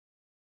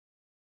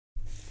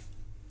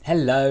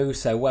Hello,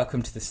 so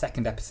welcome to the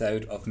second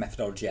episode of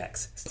Methodology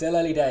X. Still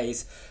early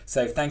days,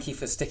 so thank you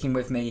for sticking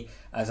with me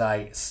as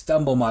I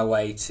stumble my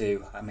way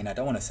to, I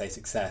don't want to say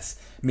success,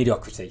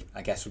 mediocrity,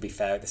 I guess would be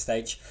fair at this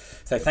stage.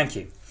 So thank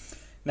you.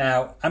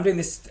 Now, I'm doing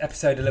this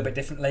episode a little bit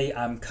differently.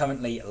 I'm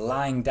currently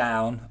lying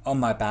down on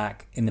my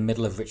back in the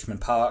middle of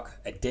Richmond Park.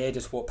 A deer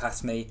just walked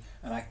past me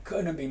and I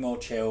couldn't be more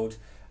chilled,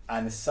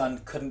 and the sun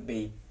couldn't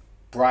be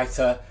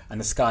brighter and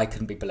the sky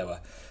couldn't be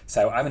bluer.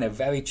 So I'm in a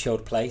very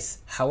chilled place.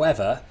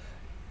 However,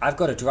 I've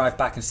got to drive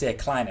back and see a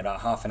client in about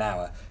half an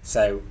hour,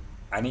 so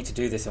I need to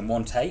do this in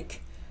one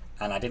take,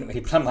 and I didn't really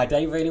plan my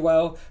day really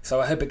well,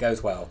 so I hope it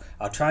goes well.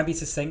 I'll try and be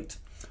succinct.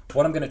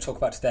 What I'm going to talk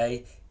about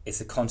today is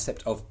the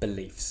concept of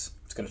beliefs.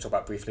 I'm just going to talk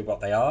about briefly what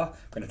they are.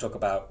 I'm going to talk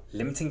about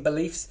limiting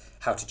beliefs,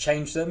 how to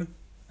change them,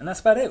 and that's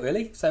about it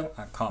really, so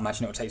I can't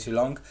imagine it will take too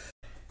long.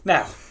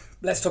 Now,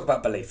 let's talk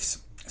about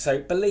beliefs.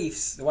 So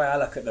beliefs, the way I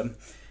look at them,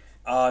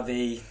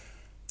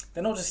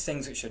 they're not just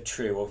things which are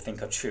true or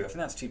think are true. I think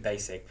that's too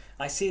basic.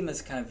 I see them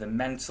as kind of the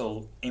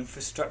mental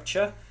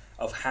infrastructure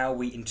of how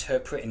we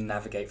interpret and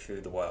navigate through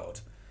the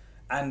world.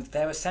 And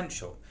they're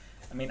essential.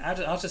 I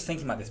was just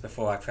thinking about this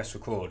before I pressed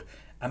record.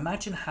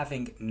 Imagine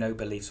having no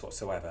beliefs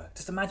whatsoever.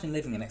 Just imagine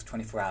living the next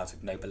 24 hours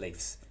with no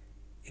beliefs.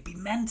 It'd be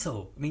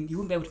mental. You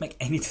wouldn't be able to make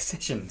any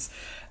decisions.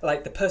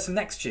 Like the person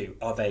next to you,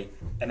 are they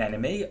an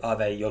enemy? Are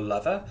they your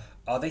lover?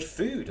 Are they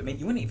food?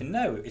 You wouldn't even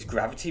know. Is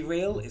gravity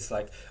real? It's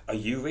like, are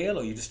you real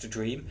or are you just a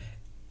dream?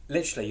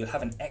 Literally, you'll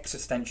have an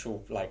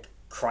existential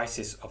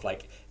crisis of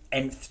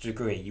nth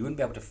degree. You wouldn't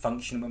be able to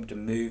function, you wouldn't be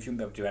able to move, you wouldn't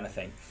be able to do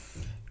anything.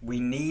 We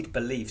need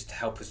beliefs to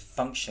help us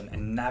function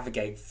and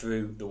navigate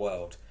through the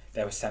world.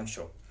 They're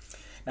essential.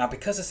 Now,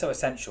 because they're so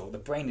essential, the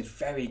brain is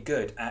very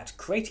good at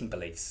creating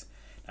beliefs.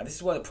 Now, this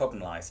is where the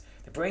problem lies.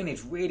 The brain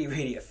is really,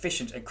 really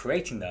efficient at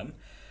creating them,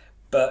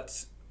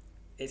 but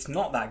it's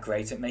not that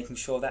great at making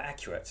sure they're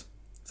accurate.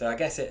 So I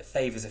guess it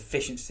favours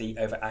efficiency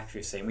over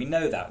accuracy. And we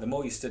know that. The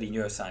more you study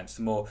neuroscience,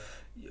 the more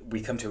we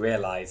come to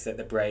realise that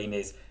the brain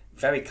is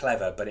very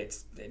clever, but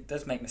it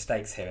does make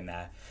mistakes here and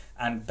there.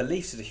 And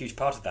beliefs is a huge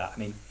part of that.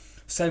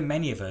 So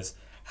many of us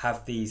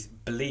have these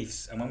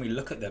beliefs, and when we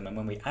look at them and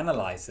when we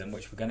analyse them,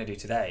 which we're going to do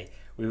today,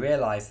 we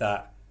realise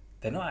that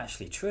they're not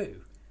actually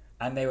true.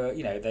 And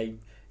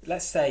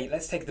let's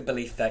take the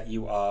belief that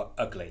you are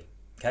ugly,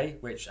 okay?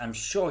 Which I'm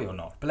sure you're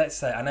not. But let's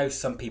say, I know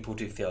some people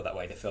do feel that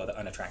way. They feel they're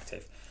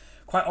unattractive.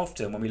 Quite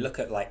often when we look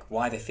at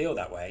why they feel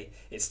that way,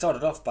 it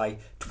started off by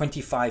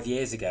 25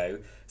 years ago,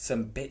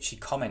 some bitchy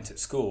comment at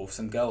school,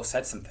 some girl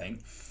said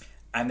something,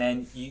 and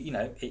then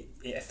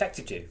it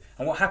affected you.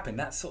 And what happened?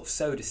 That sort of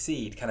sowed a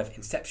seed, kind of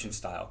Inception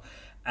style,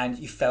 and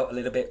you felt a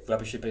little bit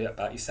rubbish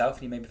about yourself,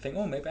 and you maybe think,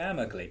 oh, maybe I am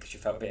ugly, because you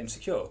felt a bit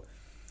insecure.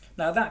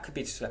 Now that could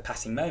be just a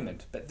passing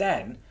moment, but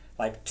then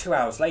 2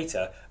 hours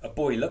later, a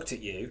boy looked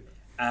at you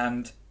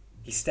and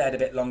he stared a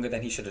bit longer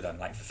than he should have done,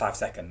 for 5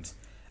 seconds.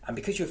 And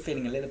because you're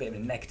feeling a little bit in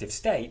a negative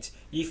state,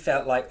 you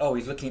felt like, oh,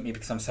 he's looking at me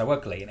because I'm so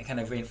ugly, and it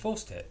kind of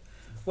reinforced it.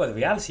 Well, the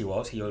reality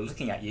was he was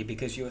looking at you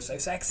because you were so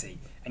sexy,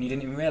 and you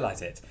didn't even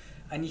realise it.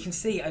 And you can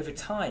see over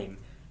time,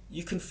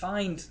 you can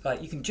find,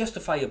 you can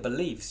justify your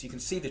beliefs, you can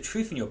see the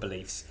truth in your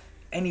beliefs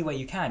any way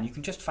you can. You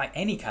can justify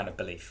any kind of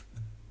belief,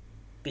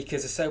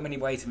 because there's so many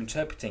ways of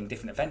interpreting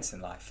different events in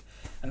life.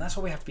 And that's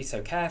why we have to be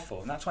so careful.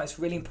 And that's why it's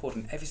really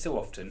important every so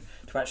often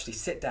to actually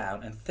sit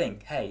down and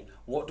think, hey,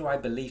 what do I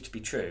believe to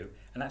be true?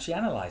 And actually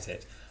analyse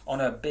it. On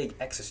a big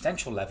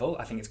existential level,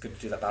 I think it's good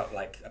to do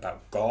that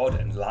about God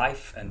and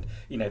life and,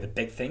 the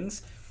big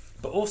things.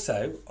 But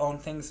also on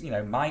things,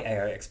 my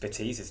area of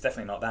expertise is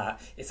definitely not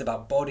that. It's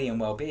about body and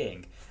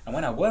well-being. And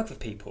when I work with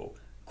people,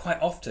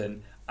 quite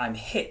often I'm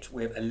hit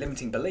with a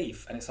limiting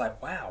belief. And it's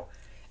like, wow.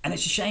 And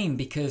it's a shame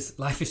because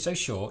life is so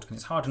short and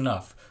it's hard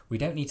enough. We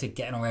don't need to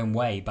get in our own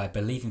way by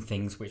believing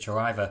things which are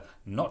either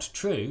not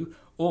true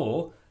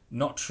or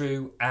not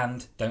true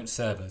and don't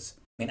serve us.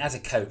 As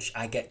a coach,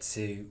 I get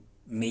to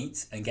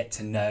meet and get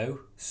to know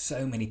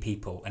so many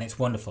people, and it's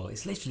wonderful.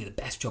 It's literally the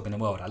best job in the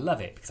world. I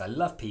love it because I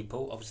love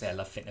people. Obviously, I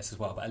love fitness as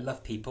well, but I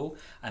love people,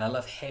 and I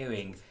love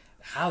hearing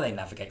how they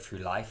navigate through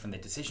life and the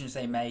decisions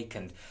they make,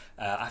 and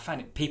I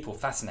find people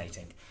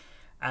fascinating.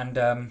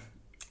 And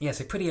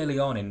so pretty early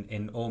on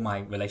in all my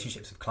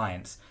relationships with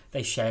clients,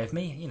 they share with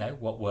me,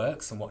 what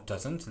works and what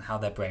doesn't, and how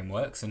their brain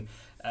works, and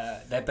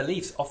their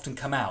beliefs often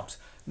come out.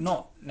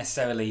 Not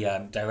necessarily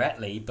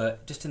directly,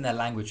 but just in their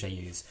language they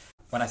use.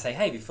 When I say,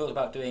 hey, have you thought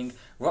about doing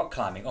rock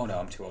climbing? Oh no,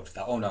 I'm too old for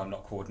that. Oh no, I'm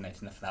not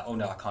coordinated enough for that. Oh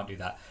no, I can't do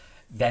that.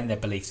 Then their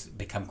beliefs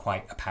become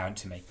quite apparent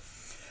to me.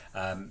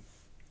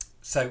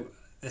 So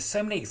there's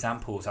so many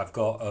examples I've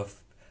got of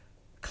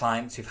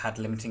clients who've had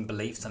limiting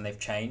beliefs and they've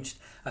changed.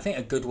 I think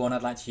a good one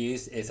I'd like to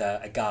use is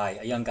a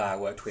young guy I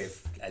worked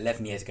with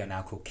 11 years ago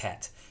now called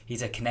Ket.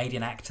 He's a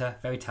Canadian actor,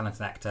 very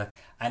talented actor,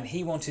 and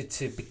he wanted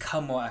to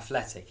become more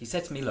athletic. He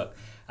said to me, look,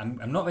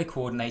 I'm not very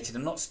coordinated,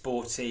 I'm not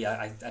sporty,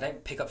 I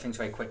don't pick up things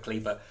very quickly,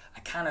 but I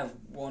kind of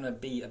want to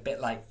be a bit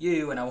like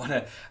you, and I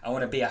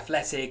want to be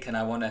athletic, and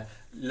I want to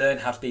learn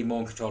how to be more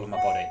in control of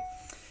my body.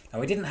 Now,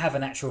 we didn't have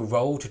an actual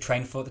role to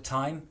train for at the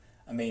time.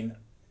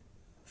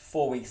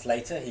 4 weeks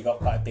later, he got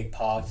quite a big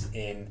part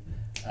in,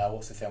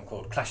 what's the film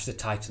called? Clash of the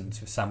Titans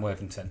with Sam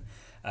Worthington.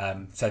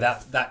 So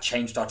that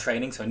changed our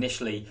training. So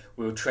initially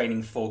we were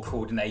training for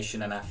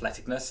coordination and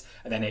athleticness,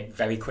 and then it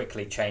very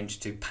quickly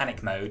changed to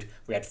panic mode.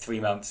 We had 3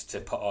 months to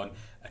put on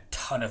a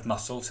ton of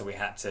muscle, so we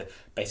had to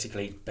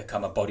basically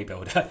become a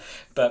bodybuilder.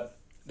 But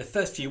the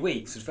first few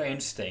weeks was very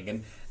interesting,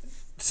 and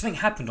something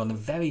happened on the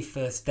very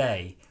first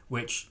day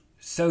which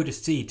sowed a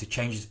seed to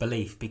change his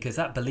belief, because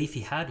that belief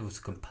he had was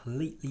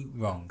completely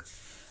wrong.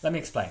 Let me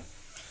explain.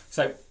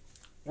 So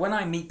when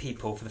I meet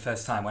people for the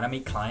first time, when I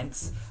meet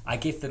clients, I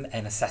give them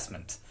an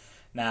assessment.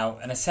 Now,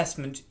 an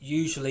assessment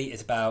usually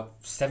is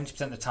about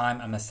 70% of the time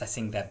I'm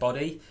assessing their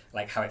body,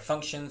 like how it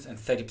functions, and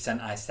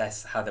 30% I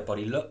assess how their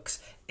body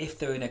looks, if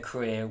they're in a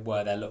career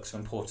where their looks are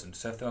important.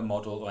 So if they're a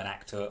model or an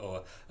actor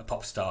or a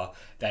pop star,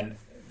 then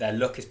their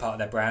look is part of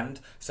their brand,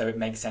 so it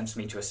makes sense for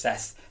me to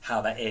assess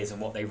how that is and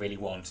what they really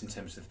want in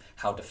terms of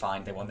how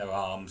defined they want their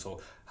arms or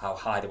how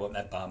high they want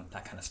their bum,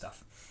 that kind of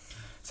stuff.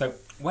 So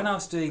when I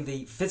was doing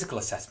the physical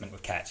assessment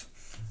with Ket,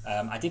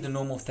 I did the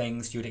normal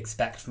things you would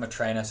expect from a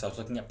trainer. So I was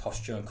looking at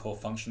posture and core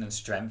function and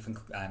strength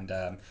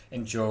and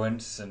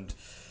endurance and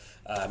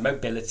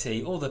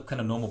mobility, all the kind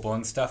of normal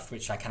boring stuff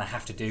which I kind of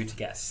have to do to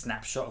get a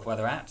snapshot of where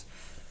they're at.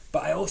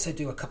 But I also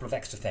do a couple of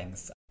extra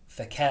things.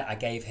 For Ket, I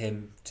gave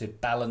him to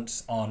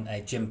balance on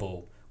a gym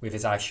ball with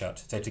his eyes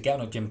shut. So to get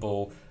on a gym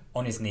ball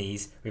on his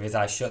knees with his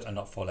eyes shut and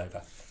not fall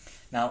over.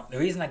 Now, the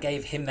reason I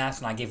gave him that,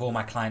 and I give all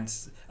my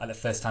clients at the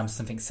first time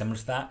something similar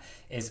to that,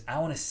 is I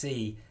want to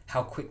see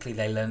how quickly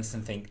they learn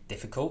something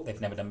difficult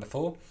they've never done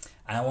before,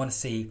 and I want to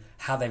see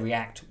how they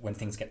react when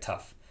things get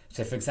tough.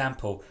 So, for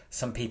example,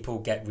 some people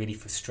get really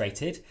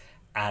frustrated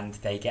and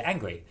they get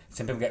angry.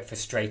 Some people get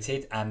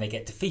frustrated and they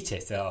get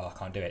defeated. Oh, I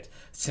can't do it.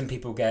 Some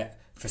people get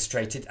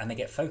frustrated and they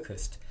get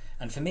focused.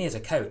 And for me as a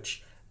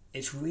coach,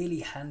 it's really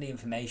handy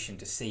information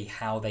to see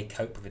how they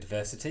cope with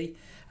adversity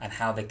and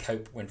how they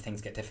cope when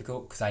things get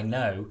difficult, because I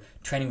know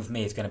training with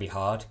me is going to be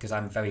hard because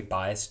I'm very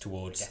biased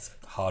towards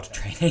hard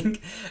training.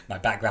 My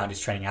background is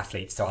training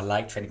athletes, so I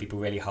like training people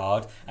really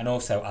hard, and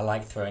also I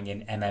like throwing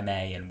in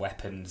MMA and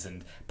weapons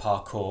and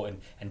parkour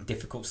and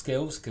difficult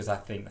skills, because I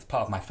think that's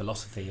part of my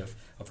philosophy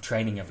of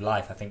training of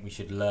life. I think we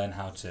should learn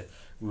how to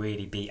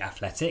really be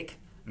athletic.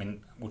 I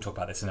mean, we'll talk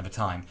about this another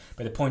time,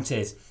 but the point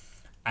is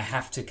I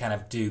have to kind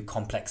of do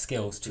complex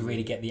skills to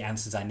really get the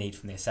answers I need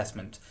from the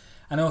assessment.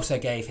 And I also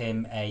gave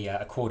him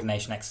a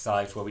coordination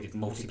exercise where we did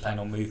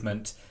multi-planal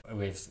movement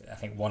with, I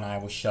think, one eye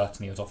was shut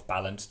and he was off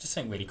balance, just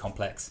something really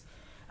complex.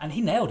 And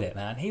he nailed it,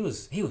 man. He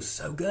was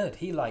so good.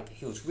 He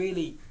was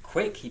really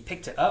quick. He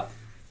picked it up,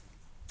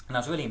 and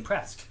I was really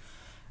impressed.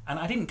 And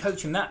I didn't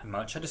coach him that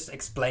much. I just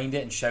explained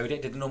it and showed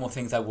it, did the normal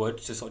things I would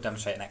to sort of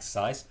demonstrate an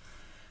exercise.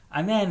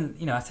 And then,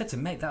 I said to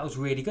him, mate, that was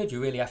really good. You're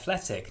really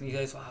athletic. And he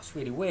goes, oh, it's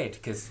really weird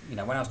because, when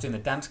I was doing the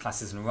dance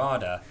classes in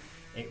RADA,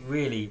 it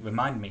really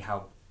reminded me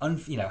how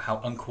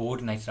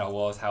uncoordinated I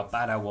was, how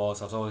bad I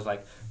was. I was always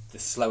like the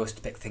slowest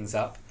to pick things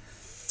up.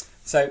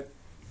 So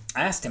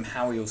I asked him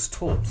how he was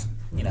taught,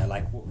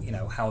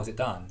 how was it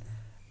done?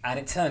 And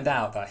it turned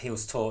out that he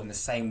was taught in the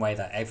same way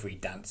that every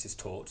dance is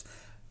taught,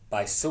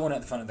 by someone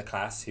at the front of the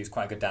class who's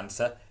quite a good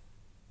dancer,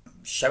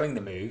 showing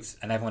the moves,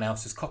 and everyone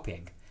else is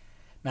copying.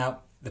 Now,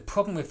 the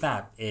problem with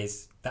that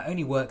is that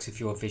only works if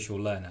you're a visual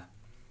learner.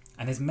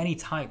 And there's many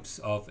types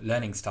of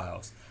learning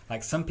styles.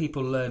 Like some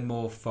people learn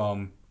more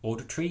from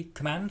auditory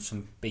commands,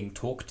 from being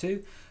talked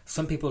to.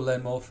 Some people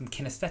learn more from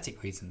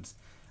kinesthetic reasons.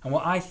 And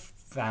what I've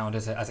found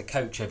as a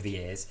coach over the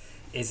years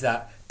is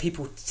that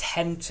people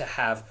tend to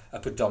have a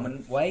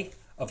predominant way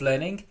of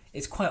learning.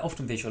 It's quite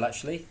often visual,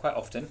 actually, quite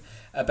often.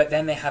 But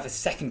then they have a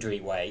secondary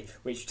way,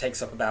 which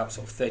takes up about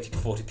sort of 30 to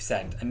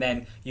 40%. And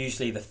then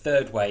usually the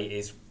third way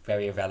is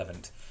very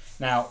irrelevant.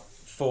 Now,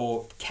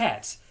 for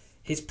Ket,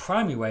 his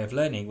primary way of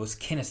learning was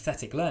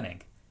kinesthetic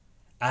learning.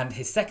 And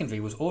his secondary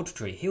was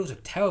auditory. He was a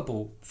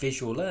terrible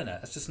visual learner.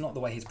 That's just not the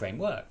way his brain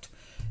worked.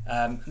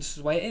 This is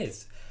the way it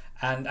is.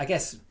 And I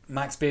guess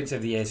my experience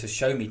over the years has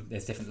shown me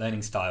there's different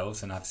learning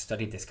styles, and I've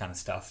studied this kind of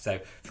stuff. So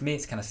for me,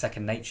 it's kind of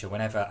second nature.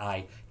 Whenever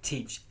I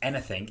teach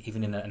anything,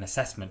 even in an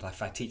assessment,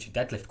 if I teach a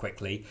deadlift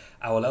quickly,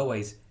 I will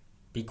always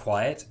be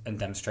quiet and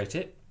demonstrate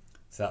it.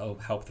 So that will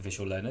help the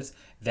visual learners.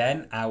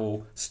 Then I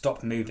will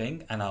stop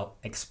moving and I'll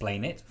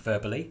explain it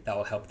verbally. That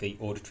will help the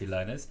auditory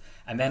learners.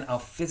 And then I'll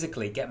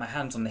physically get my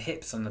hands on the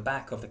hips on the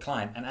back of the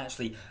client and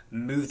actually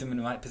move them in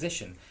the right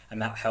position.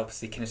 And that helps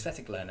the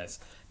kinesthetic learners.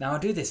 Now I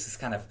do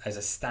this as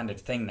a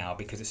standard thing now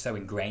because it's so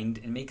ingrained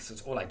in me, because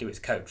it's all I do is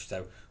coach.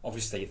 So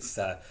obviously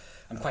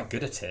I'm quite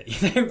good at it.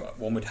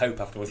 One would hope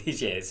after all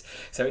these years.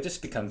 So it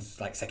just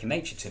becomes like second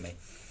nature to me.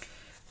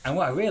 And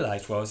what I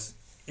realised was,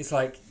 it's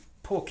like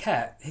poor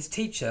Ket, his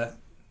teacher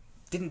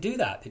didn't do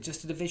that. They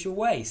just did a visual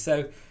way.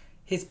 So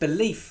his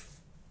belief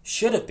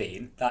should have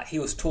been that he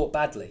was taught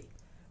badly,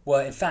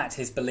 Well, in fact,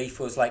 his belief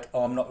was like,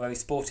 oh, I'm not very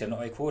sporty, I'm not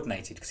very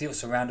coordinated, because he was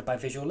surrounded by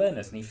visual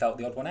learners and he felt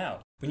the odd one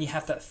out. When you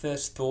have that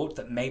first thought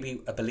that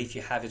maybe a belief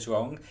you have is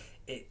wrong,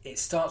 it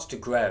starts to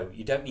grow.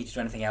 You don't need to do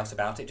anything else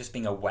about it. Just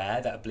being aware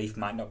that a belief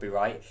might not be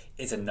right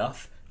is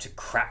enough to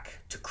crack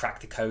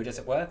the code, as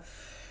it were.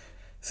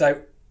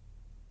 So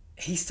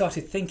he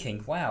started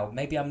thinking, wow,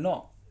 maybe I'm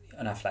not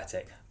an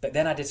athletic. But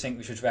then I did something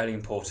which was very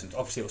important.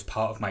 Obviously, it was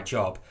part of my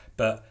job,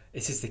 but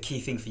this is the key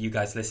thing for you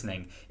guys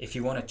listening. If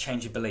you want to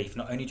change your belief,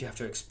 not only do you have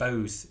to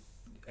expose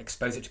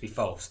it to be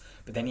false,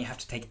 but then you have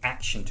to take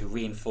action to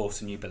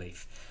reinforce a new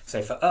belief.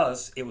 So for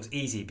us, it was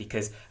easy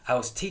because I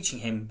was teaching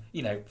him,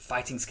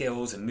 fighting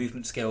skills and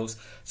movement skills.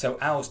 So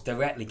I was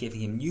directly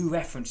giving him new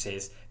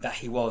references that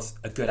he was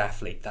a good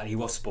athlete, that he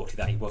was sporty,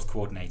 that he was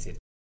coordinated.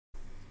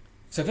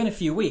 So within a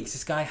few weeks,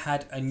 this guy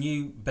had a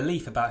new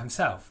belief about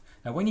himself.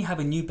 Now, when you have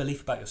a new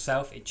belief about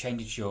yourself, it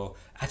changes your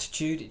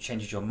attitude, it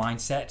changes your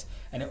mindset,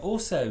 and it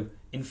also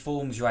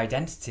informs your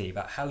identity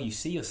about how you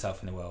see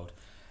yourself in the world.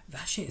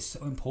 That shit is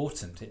so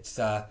important. It's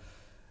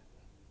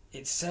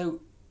so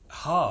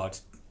hard.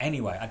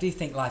 Anyway, I do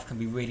think life can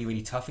be really,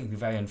 really tough. It can be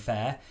very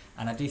unfair.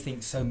 And I do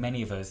think so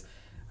many of us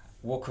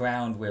walk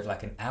around with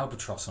like an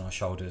albatross on our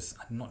shoulders.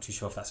 I'm not too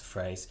sure if that's a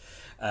phrase.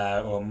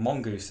 Or a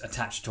mongoose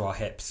attached to our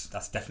hips.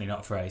 That's definitely not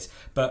a phrase.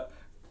 But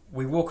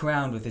we walk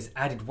around with this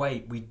added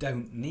weight we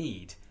don't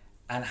need.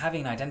 And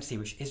having an identity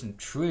which isn't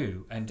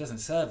true and doesn't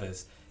serve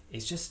us,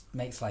 it just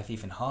makes life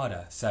even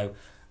harder. So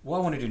what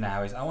I want to do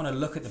now is I want to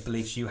look at the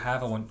beliefs you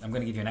have. I'm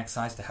going to give you an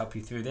exercise to help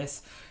you through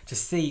this, to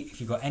see if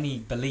you've got any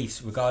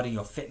beliefs regarding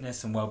your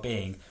fitness and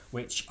well-being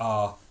which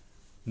are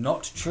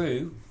not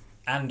true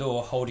and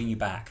or holding you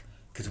back.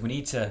 Because we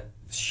need to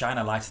shine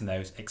a light on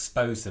those,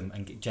 expose them,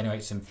 and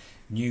generate some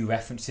new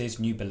references,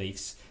 new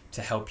beliefs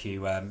to help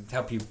you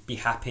be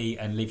happy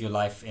and live your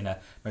life in a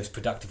most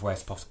productive way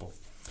as possible.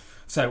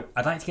 So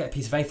I'd like to get a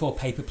piece of A4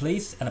 paper,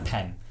 please, and a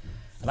pen.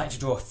 I'd like to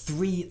draw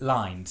 3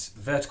 lines,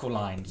 vertical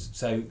lines,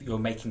 so you're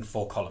making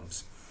 4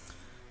 columns.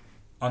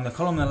 On the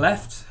column on the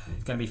left,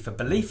 it's going to be for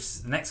beliefs.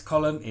 The next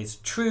column is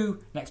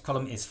true. Next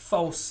column is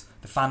false.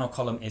 The final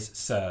column is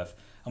serve.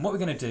 And what we're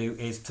going to do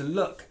is to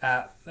look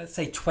at, let's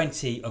say,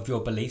 20 of your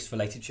beliefs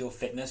related to your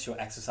fitness,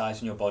 your exercise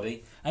and your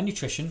body and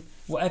nutrition,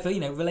 whatever,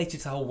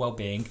 related to whole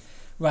well-being.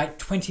 Write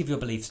 20 of your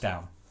beliefs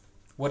down,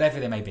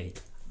 whatever they may be.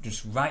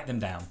 Just write them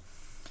down.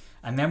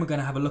 And then we're going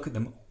to have a look at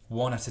them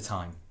one at a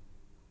time.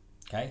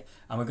 Okay?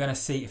 And we're going to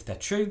see if they're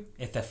true,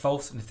 if they're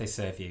false, and if they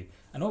serve you.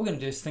 And all we're going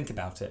to do is think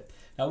about it.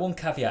 Now, one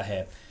caveat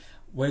here.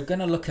 We're going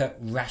to look at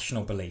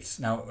rational beliefs.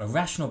 Now, a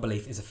rational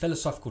belief is a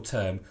philosophical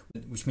term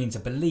which means a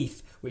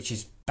belief which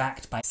is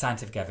backed by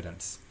scientific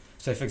evidence.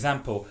 So, for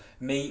example,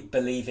 me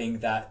believing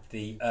that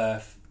the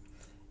Earth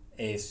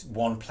is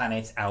one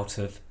planet out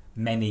of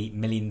many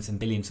millions and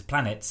billions of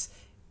planets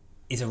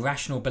is a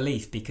rational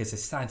belief because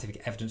there's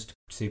scientific evidence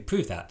to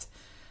prove that.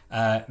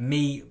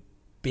 Me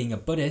being a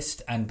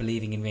Buddhist and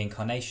believing in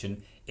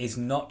reincarnation is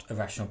not a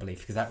rational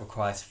belief because that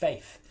requires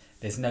faith.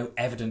 There's no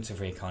evidence of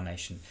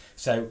reincarnation.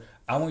 So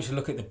I want you to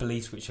look at the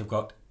beliefs which have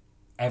got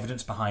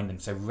evidence behind them.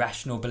 So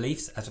rational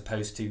beliefs as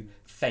opposed to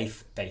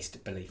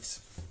faith-based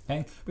beliefs.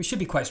 Okay? Which should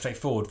be quite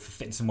straightforward for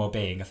fitness and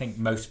well-being. I think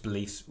most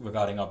beliefs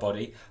regarding our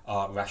body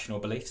are rational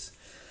beliefs.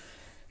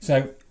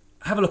 So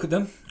have a look at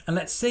them and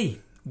let's see.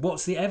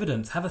 What's the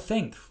evidence? Have a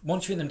think.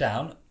 Once you've written them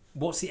down,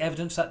 what's the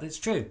evidence that it's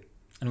true?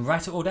 And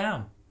write it all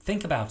down.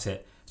 Think about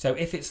it. So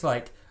if it's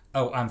like,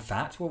 oh, I'm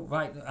fat, well,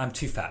 right, I'm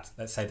too fat.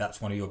 Let's say that's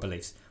one of your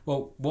beliefs.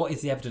 Well, what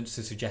is the evidence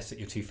to suggest that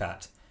you're too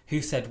fat?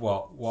 Who said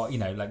what? What,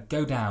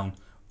 go down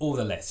all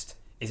the list.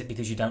 Is it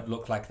because you don't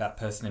look like that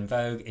person in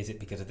Vogue? Is it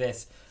because of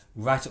this?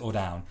 Write it all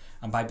down.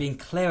 And by being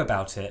clear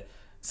about it,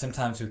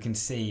 sometimes we can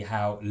see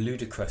how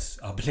ludicrous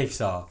our beliefs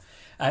are.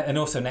 And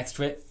also next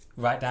to it,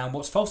 write down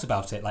what's false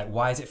about it. Like,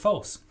 why is it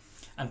false?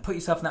 And put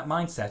yourself in that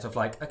mindset of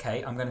like,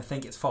 okay, I'm going to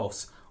think it's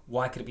false.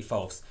 Why could it be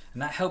false?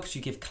 And that helps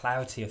you give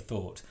clarity of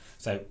thought.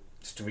 So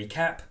just to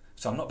recap,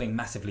 so I'm not being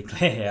massively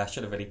clear here. I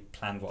should have really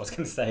planned what I was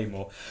going to say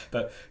more.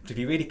 But to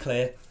be really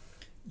clear,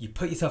 you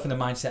put yourself in the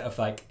mindset of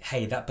like,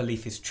 hey, that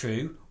belief is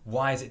true.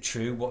 Why is it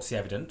true? What's the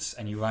evidence?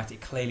 And you write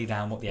it clearly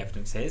down what the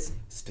evidence is,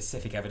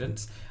 specific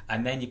evidence.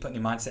 And then you put in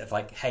your mindset of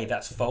like, hey,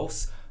 that's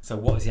false. So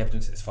what is the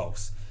evidence that's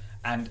false?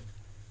 And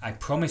I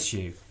promise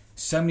you,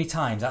 so many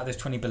times out of those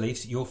 20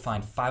 beliefs, you'll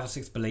find 5 or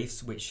 6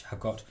 beliefs which have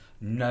got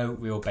no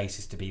real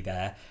basis to be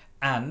there.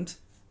 And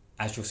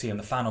as you'll see on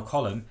the final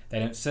column, they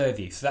don't serve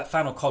you. So that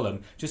final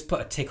column, just put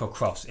a tick or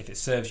cross if it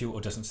serves you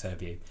or doesn't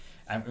serve you.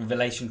 In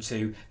relation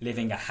to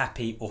living a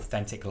happy,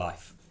 authentic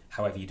life,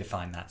 however you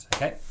define that.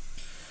 Okay,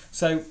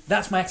 so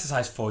that's my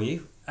exercise for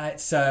you.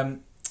 It's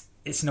an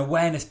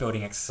awareness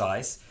building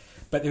exercise,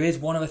 but there is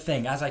one other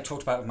thing. As I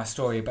talked about with my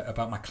story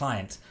about my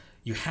client,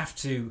 you have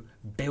to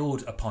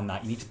build upon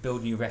that. You need to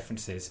build new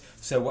references.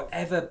 So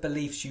whatever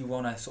beliefs you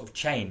want to sort of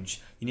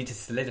change, you need to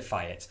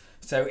solidify it.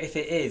 So if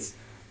it is,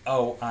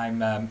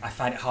 I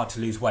find it hard to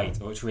lose weight,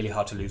 or it's really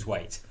hard to lose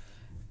weight,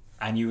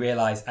 and you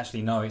realise,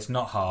 actually, no, it's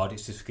not hard.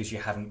 It's just because you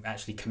haven't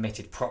actually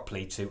committed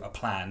properly to a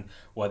plan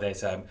where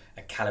there's a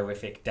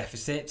calorific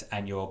deficit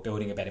and you're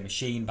building a better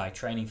machine by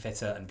training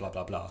fitter and blah,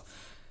 blah, blah.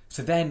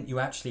 So then you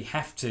actually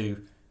have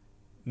to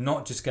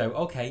not just go,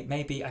 okay,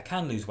 maybe I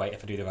can lose weight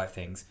if I do the right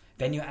things.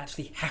 Then you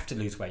actually have to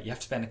lose weight. You have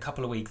to spend a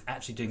couple of weeks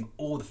actually doing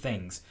all the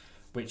things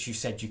which you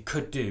said you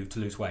could do to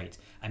lose weight.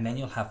 And then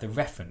you'll have the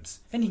reference.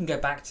 Then you can go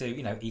back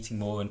to, eating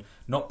more and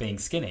not being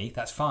skinny.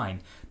 That's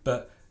fine.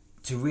 But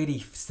to really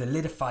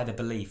solidify the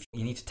belief,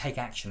 you need to take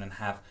action and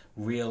have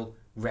real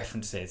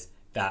references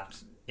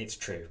that it's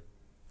true.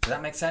 Does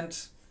that make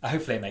sense?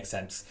 Hopefully it makes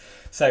sense.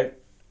 So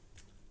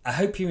I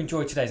hope you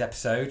enjoyed today's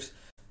episode.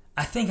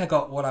 I think I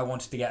got what I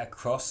wanted to get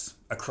across.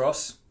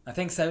 I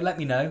think so. Let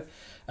me know.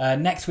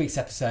 Next week's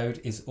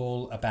episode is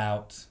all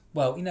about,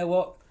 well, you know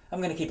what? I'm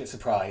going to keep it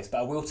surprise, but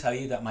I will tell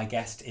you that my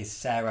guest is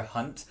Sarah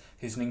Hunt,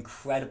 who's an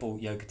incredible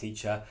yoga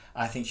teacher.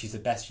 I think she's the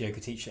best yoga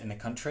teacher in the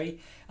country,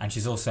 and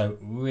she's also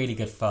really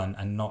good fun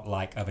and not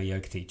like other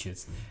yoga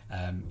teachers.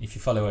 If you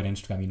follow her on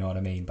Instagram, you know what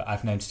I mean. But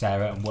I've known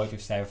Sarah and worked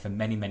with Sarah for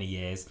many, many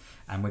years,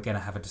 and we're going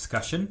to have a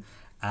discussion.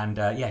 And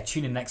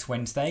tune in next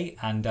Wednesday,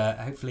 and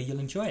hopefully you'll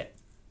enjoy it.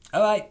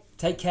 All right,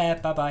 take care.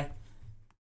 Bye-bye.